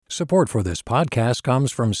Support for this podcast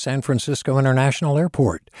comes from San Francisco International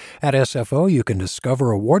Airport. At SFO, you can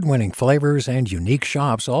discover award-winning flavors and unique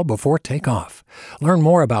shops all before takeoff. Learn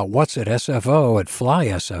more about what's at SFO at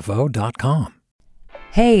flysfo.com.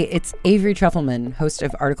 Hey, it's Avery Trufelman, host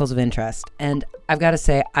of Articles of Interest, and I've got to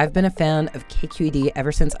say, I've been a fan of KQED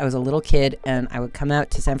ever since I was a little kid, and I would come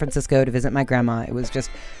out to San Francisco to visit my grandma. It was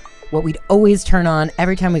just what we'd always turn on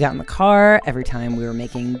every time we got in the car, every time we were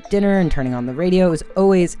making dinner and turning on the radio. It was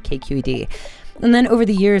always KQED. And then over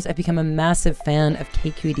the years, I've become a massive fan of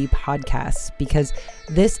KQED podcasts because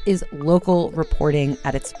this is local reporting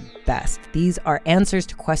at its best. These are answers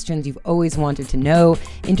to questions you've always wanted to know,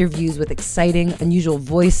 interviews with exciting, unusual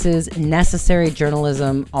voices, necessary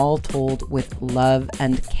journalism, all told with love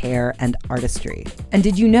and care and artistry. And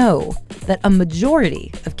did you know that a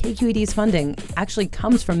majority of KQED's funding actually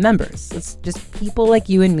comes from members? It's just people like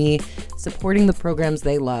you and me supporting the programs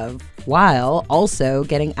they love, while also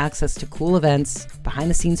getting access to cool events,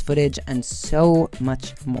 behind-the-scenes footage, and so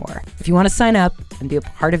much more. If you want to sign up and be a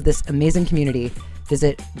part of this amazing community,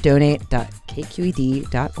 visit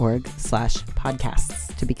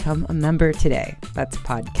donate.kqed.org/podcasts to become a member today. That's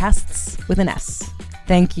podcasts with an S.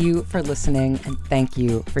 Thank you for listening, and thank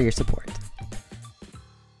you for your support.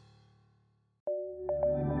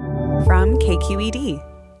 From KQED.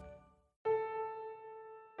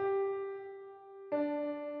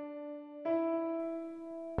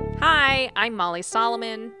 Hi, I'm Molly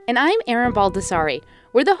Solomon. And I'm Erin Baldessari.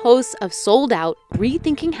 We're the hosts of Sold Out,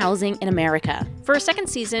 Rethinking Housing in America. For a second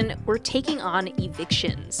season, we're taking on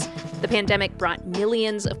evictions. The pandemic brought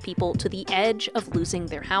millions of people to the edge of losing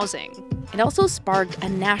their housing. It also sparked a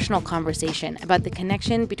national conversation about the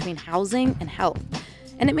connection between housing and health.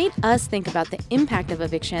 And it made us think about the impact of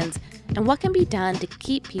evictions and what can be done to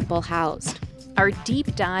keep people housed. Our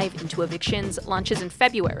deep dive into evictions launches in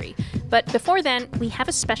February, but before then, we have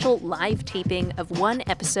a special live taping of one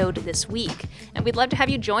episode this week, and we'd love to have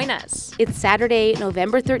you join us. It's Saturday,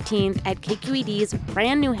 November 13th at KQED's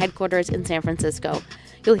brand new headquarters in San Francisco.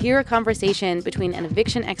 You'll hear a conversation between an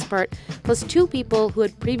eviction expert plus two people who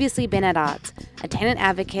had previously been at odds, a tenant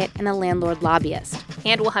advocate and a landlord lobbyist.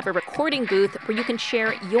 And we'll have a recording booth where you can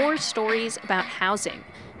share your stories about housing.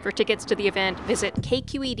 For tickets to the event, visit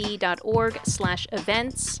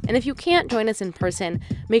kqed.org/events. And if you can't join us in person,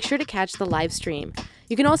 make sure to catch the live stream.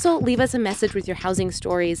 You can also leave us a message with your housing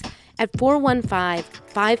stories at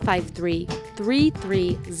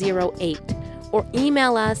 415-553-3308 or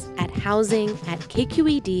email us at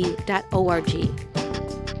housing@kqed.org.